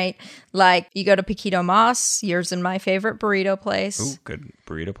training, right? You go to Paquito Moss, yours and my favorite burrito place. Ooh, good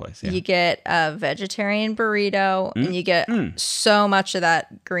burrito place, yeah. You get a vegetarian burrito, and you get so much of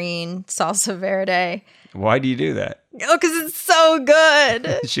that green salsa verde. Why do you do that? Oh, because it's so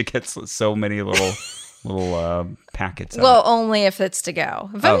good. She gets so many little packets of Well, it. only if it's to go.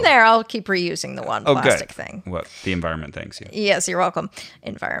 If I'm there, I'll keep reusing the one plastic thing. Well, the environment thanks you. Yes, you're welcome,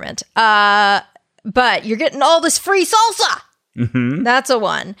 environment. But you're getting all this free salsa. Mm-hmm. That's a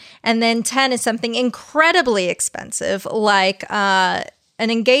 1. And then 10 is something incredibly expensive, like an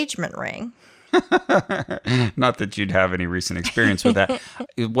engagement ring. Not that you'd have any recent experience with that.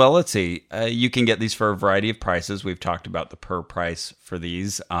 Well, let's see. You can get these for a variety of prices. We've talked about the per price for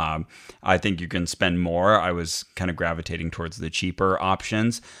these. I think you can spend more. I was kind of gravitating towards the cheaper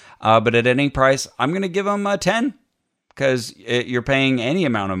options. But at any price, I'm going to give them a 10 because you're paying any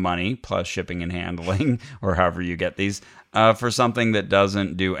amount of money plus shipping and handling or however you get these. for something that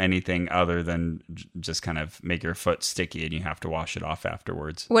doesn't do anything other than just kind of make your foot sticky and you have to wash it off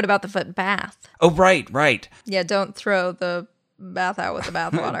afterwards. What about the foot bath? Oh, right. Yeah, don't throw the bath out with the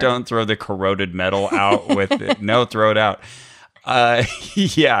bath water. Don't throw the corroded metal out with it. No, throw it out.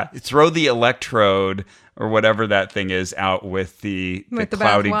 Yeah, throw the electrode or whatever that thing is out with the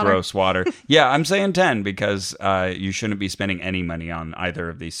cloudy, gross water. Yeah, I'm saying 10 because you shouldn't be spending any money on either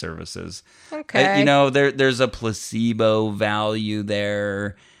of these services. Okay. There's a placebo value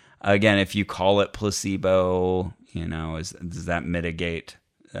there. Again, if you call it placebo, does that mitigate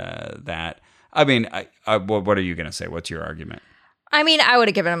that? I mean, what are you going to say? What's your argument? I mean, I would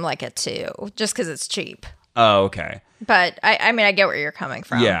have given him like a 2 just because it's cheap. Oh, okay. But I mean, I get where you're coming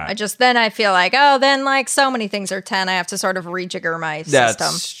from. Yeah. I feel like, then like so many things are 10. I have to sort of rejigger my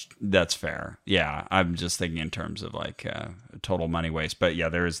system. That's fair. Yeah. I'm just thinking in terms of like total money waste. But yeah,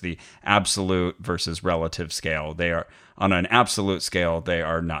 there is the absolute versus relative scale. They are on an absolute scale, they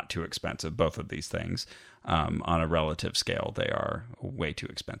are not too expensive. Both of these things. On a relative scale, they are way too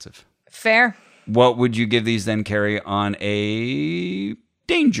expensive. Fair. What would you give these then, Carrie, on a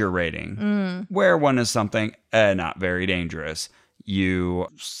danger rating, where one is something not very dangerous? You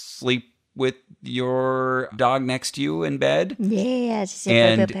sleep with your dog next to you in bed. Yeah.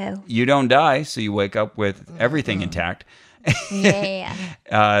 And you don't die, so you wake up with everything intact. Yeah.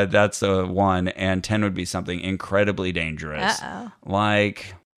 That's a 1. And 10 would be something incredibly dangerous. Uh-oh.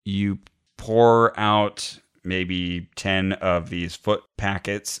 Like you pour out maybe 10 of these foot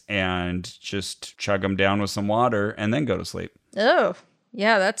packets and just chug them down with some water and then go to sleep. Oh,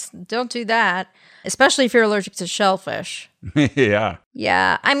 yeah, don't do that, especially if you're allergic to shellfish. Yeah.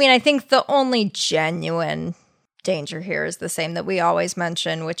 Yeah, I mean, I think the only genuine danger here is the same that we always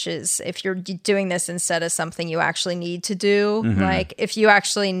mention, which is if you're doing this instead of something you actually need to do, like if you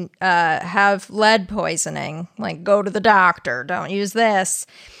actually have lead poisoning, like go to the doctor, don't use this.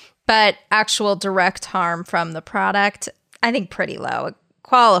 But actual direct harm from the product, I think pretty low. It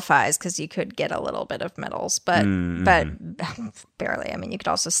qualifies because you could get a little bit of metals, but barely. I mean, you could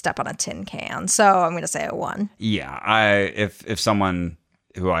also step on a tin can. So I'm going to say a 1. Yeah, if someone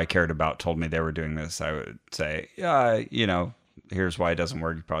who I cared about told me they were doing this, I would say, here's why it doesn't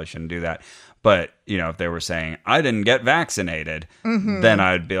work. You probably shouldn't do that. But, if they were saying, I didn't get vaccinated, then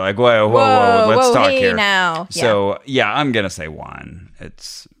I'd be like, whoa, let's talk here. Now. So, yeah, I'm going to say 1.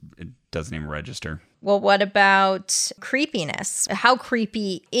 It doesn't even register. Well, what about creepiness? How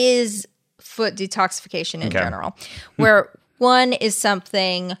creepy is foot detoxification in general? Where 1 is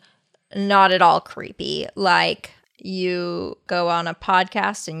something not at all creepy, like you go on a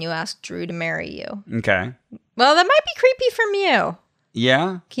podcast and you ask Drew to marry you. Okay. Well, that might be creepy from you.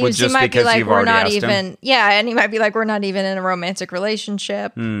 Yeah? Well, just might be like, we're not even... Yeah, and he might be like, we're not even in a romantic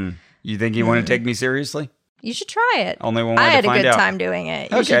relationship. You think you want to take me seriously? You should try it. Only one way to find out. I had a good time doing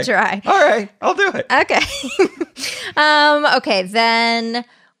it. You should try. All right, I'll do it. Okay. Okay, then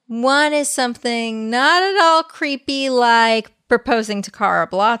 1 is something not at all creepy, like proposing to Cara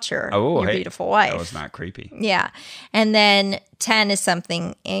Blotcher, your beautiful wife. That was not creepy. Yeah. And then 10 is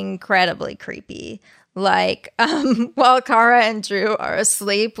something incredibly creepy. Like, while Cara and Drew are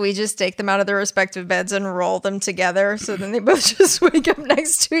asleep, we just take them out of their respective beds and roll them together. So then they both just wake up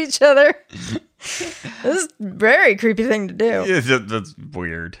next to each other. This is a very creepy thing to do. That's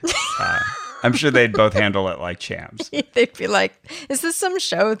weird. I'm sure they'd both handle it like champs. They'd be like, is this some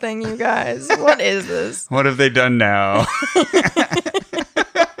show thing, you guys? What is this? What have they done now?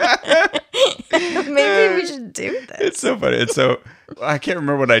 Maybe we should do this. It's so funny. I can't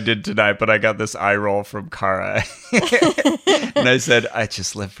remember what I did tonight, but I got this eye roll from Cara. And I said, I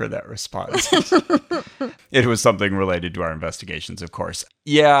just live for that response. It was something related to our investigations, of course.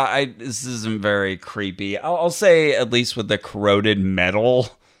 Yeah, this isn't very creepy. I'll say, at least with the corroded metal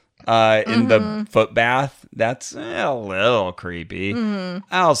in the foot bath, that's a little creepy.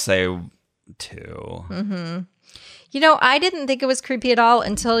 I'll say 2. I didn't think it was creepy at all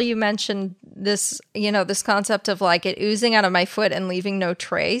until you mentioned this, this concept of like it oozing out of my foot and leaving no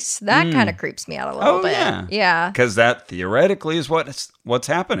trace. That kind of creeps me out a little bit. Yeah. Because that theoretically is what's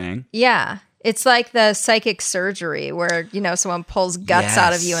happening. Yeah. It's like the psychic surgery where, someone pulls guts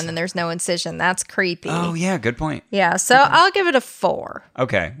out of you and then there's no incision. That's creepy. Oh, yeah. Good point. Yeah. So I'll give it a 4.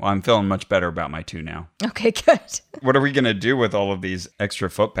 Okay. Well, I'm feeling much better about my 2 now. Okay, good. What are we going to do with all of these extra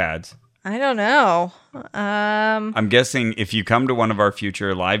foot pads? I don't know. I'm guessing if you come to one of our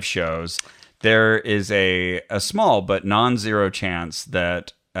future live shows, there is a small but non-zero chance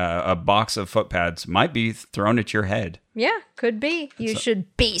that a box of foot pads might be thrown at your head. Yeah, could be. You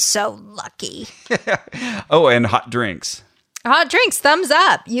should be so lucky. Oh, and hot drinks. Hot drinks, thumbs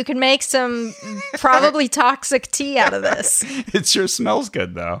up. You can make some probably toxic tea out of this. It sure smells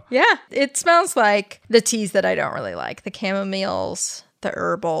good, though. Yeah, it smells like the teas that I don't really like. The chamomiles, the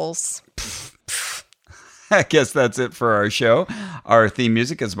herbals. I guess that's it for our show. Our theme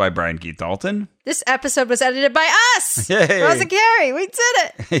music is by Brian Keith Dalton. This episode was edited by us. Yay. Ross and Carrie, we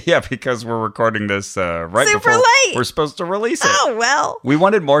did it. Yeah, because we're recording this right Super before late. We're supposed to release it. Oh, well. We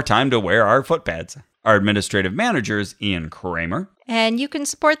wanted more time to wear our foot pads. Our administrative manager is Ian Kramer. And you can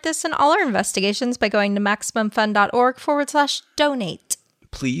support this and all our investigations by going to MaximumFun.org/donate.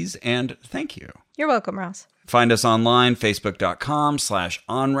 Please and thank you. You're welcome, Ross. Find us online,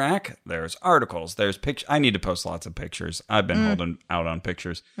 facebook.com/onrack. There's articles, there's pictures. I need to post lots of pictures. I've been holding out on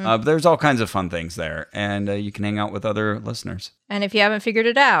pictures. But there's all kinds of fun things there, and you can hang out with other listeners. And if you haven't figured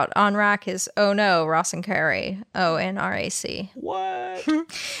it out, OnRack is Oh No, Ross and Carrie, ONRAC. What?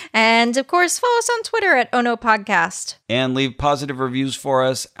 And of course, follow us on Twitter at Oh No Podcast. And leave positive reviews for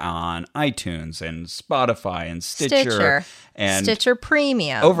us on iTunes and Spotify and Stitcher. And Stitcher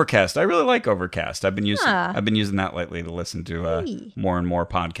Premium. Overcast. I really like Overcast. I've been using that lately to listen to more and more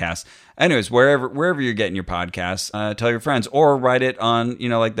podcasts. Anyways, wherever you're getting your podcasts, tell your friends or write it on,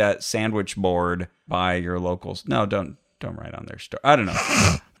 like that sandwich board by your locals. No, don't write on their store. I don't know.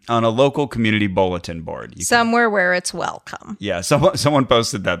 On a local community bulletin board. Somewhere where it's welcome. Yeah, someone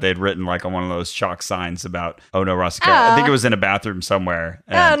posted that. They'd written like on one of those chalk signs about, oh no, Ross. I think it was in a bathroom somewhere.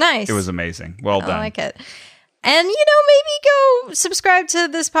 Oh, nice. It was amazing. Well done. I like it. And, maybe go subscribe to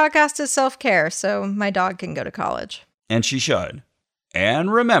this podcast as self-care so my dog can go to college. And she should.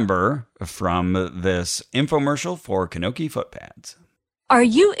 And remember, from this infomercial for Kanoki foot pads. Are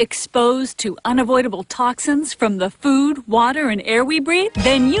you exposed to unavoidable toxins from the food, water, and air we breathe?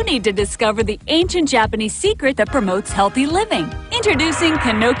 Then you need to discover the ancient Japanese secret that promotes healthy living. Introducing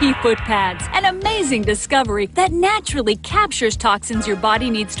Kanoki Foot Pads, an amazing discovery that naturally captures toxins your body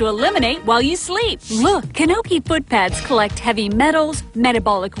needs to eliminate while you sleep. Look, Kanoki Foot Pads collect heavy metals,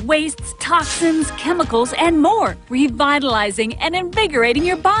 metabolic wastes, toxins, chemicals, and more, revitalizing and invigorating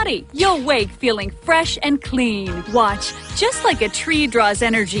your body. You'll wake feeling fresh and clean. Watch, just like a tree draws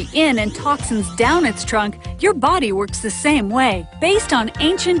energy in and toxins down its trunk, your body works the same way. Based on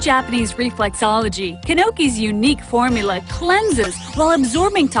ancient Japanese reflexology, Kanoki's unique formula cleanses while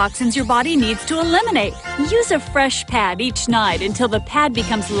absorbing toxins your body needs to eliminate. Use a fresh pad each night until the pad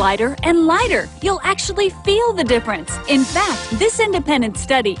becomes lighter and lighter. You'll actually feel the difference. In fact, this independent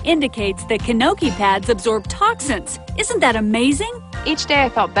study indicates that Kanoki pads absorb toxins. Isn't that amazing? Each day I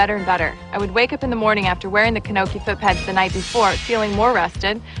felt better and better. I would wake up in the morning after wearing the Kanoki foot pads the night before, feeling more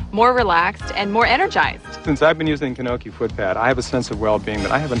rested, more relaxed, and more energized. Since I've been using Kanoki foot pad, I have a sense of well-being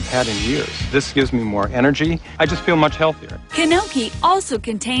that I haven't had in years. This gives me more energy. I just feel much healthier. Kanoki also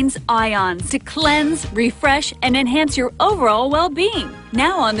contains ions to cleanse, refresh, and enhance your overall well-being.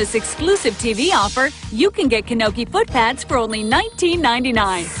 Now on this exclusive TV offer, you can get Kanoki foot pads for only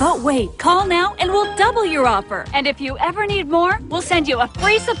 $19.99. But wait, call now and we'll double your offer. And if you ever need more, we'll send you a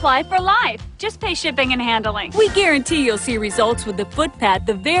free supply for life. Just pay shipping and handling. We guarantee you'll see results with the foot pad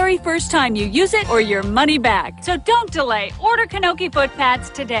the very first time you use it or your money back. So don't delay. Order Kanoki foot pads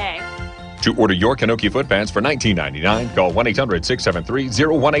today. To order your Kanoki foot pads for $19.99, call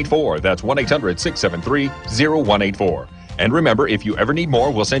 1-800-673-0184. That's 1-800-673-0184. And remember, if you ever need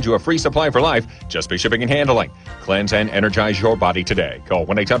more, we'll send you a free supply for life. Just pay shipping and handling. Cleanse and energize your body today. Call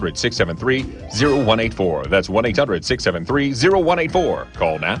 1-800-673-0184. That's 1-800-673-0184.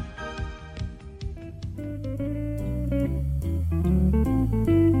 Call now.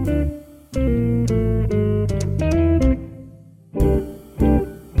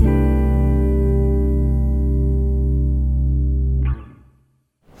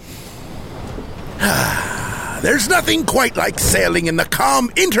 There's nothing quite like sailing in the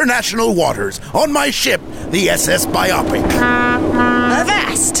calm international waters on my ship, the SS Biopic.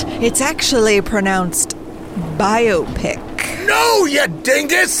 Avast! It's actually pronounced biopic. No, you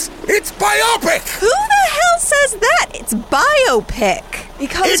dingus! It's biopic! Who the hell says that? It's biopic.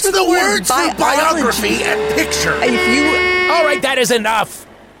 It's the words for biography and picture. All right, that is enough.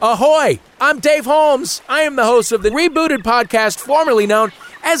 Ahoy! I'm Dave Holmes. I am the host of the rebooted podcast formerly known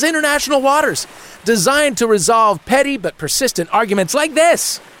as International Waters, designed to resolve petty but persistent arguments like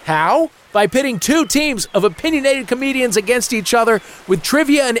this. How? By pitting two teams of opinionated comedians against each other with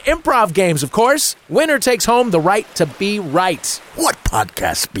trivia and improv games, of course. Winner takes home the right to be right. What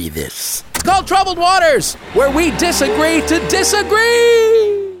podcast be this? It's called Troubled Waters, where we disagree to disagree.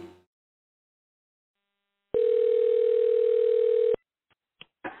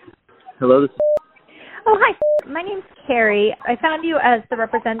 Hello, Oh, hi. My name's Carrie. I found you as the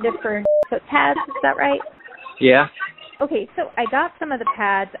representative for foot pads. Is that right? Yeah. Okay, so I got some of the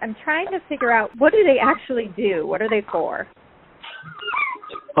pads. I'm trying to figure out, what do they actually do? What are they for?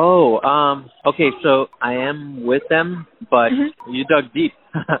 Okay, so I am with them, but you dug deep.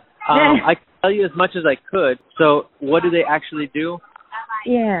 I can tell you as much as I could. So what do they actually do?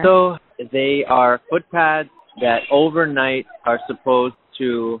 Yeah. So they are foot pads that overnight are supposed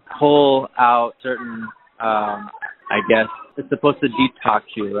to pull out certain, I guess, it's supposed to detox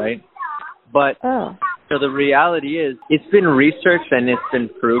you, right? But so the reality is, it's been researched and it's been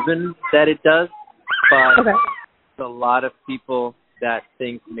proven that it does, but there's a lot of people that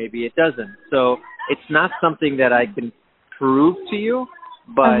think maybe it doesn't. So it's not something that I can prove to you,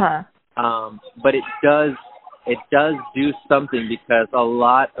 but it does do something because a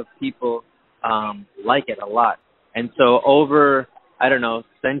lot of people like it a lot. And so over, I don't know,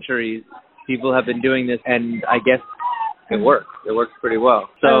 centuries, people have been doing this, and I guess it works. It works pretty well.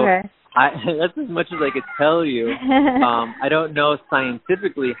 So that's as much as I could tell you. I don't know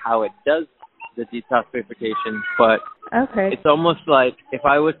scientifically how it does the detoxification, but it's almost like if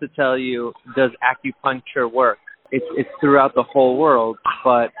I was to tell you, does acupuncture work? It's throughout the whole world,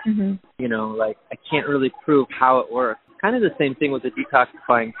 but, you know, like I can't really prove how it works. Kind of the same thing with the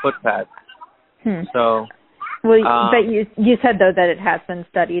detoxifying foot pads. So, but you said, though, that it has been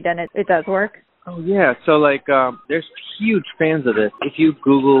studied and it does work? Oh, yeah. So, like, there's huge fans of this. If you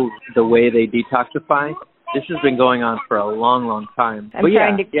Google the way they detoxify, this has been going on for a long, long time. I'm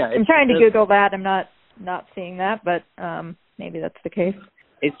trying to Google that. I'm not seeing that, but maybe that's the case.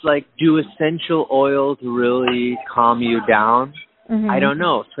 It's like, do essential oils really calm you down? I don't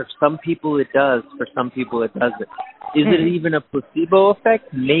know. For some people it does. For some people it doesn't. Is it even a placebo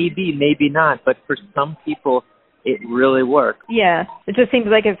effect? Maybe, maybe not. But for some people, it really works. Yeah. It just seems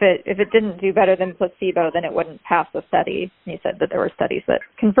like if it didn't do better than placebo, then it wouldn't pass the study. You said that there were studies that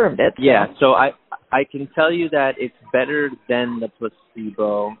confirmed it. Yeah. So I can tell you that it's better than the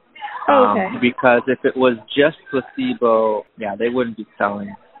placebo. Because if it was just placebo, yeah, they wouldn't be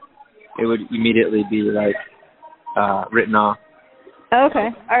selling. It would immediately be like written off. Okay.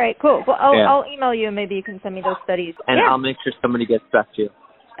 All right. Cool. Well, I'll email you and maybe you can send me those studies. And I'll make sure somebody gets back to you.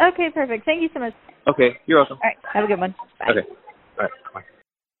 Okay. Perfect. Thank you so much. Okay. You're welcome. All right. Have a good one. Bye. Okay. All right.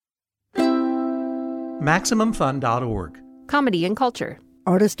 Bye. MaximumFun.org. Comedy and culture.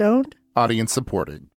 Artist owned. Audience supported.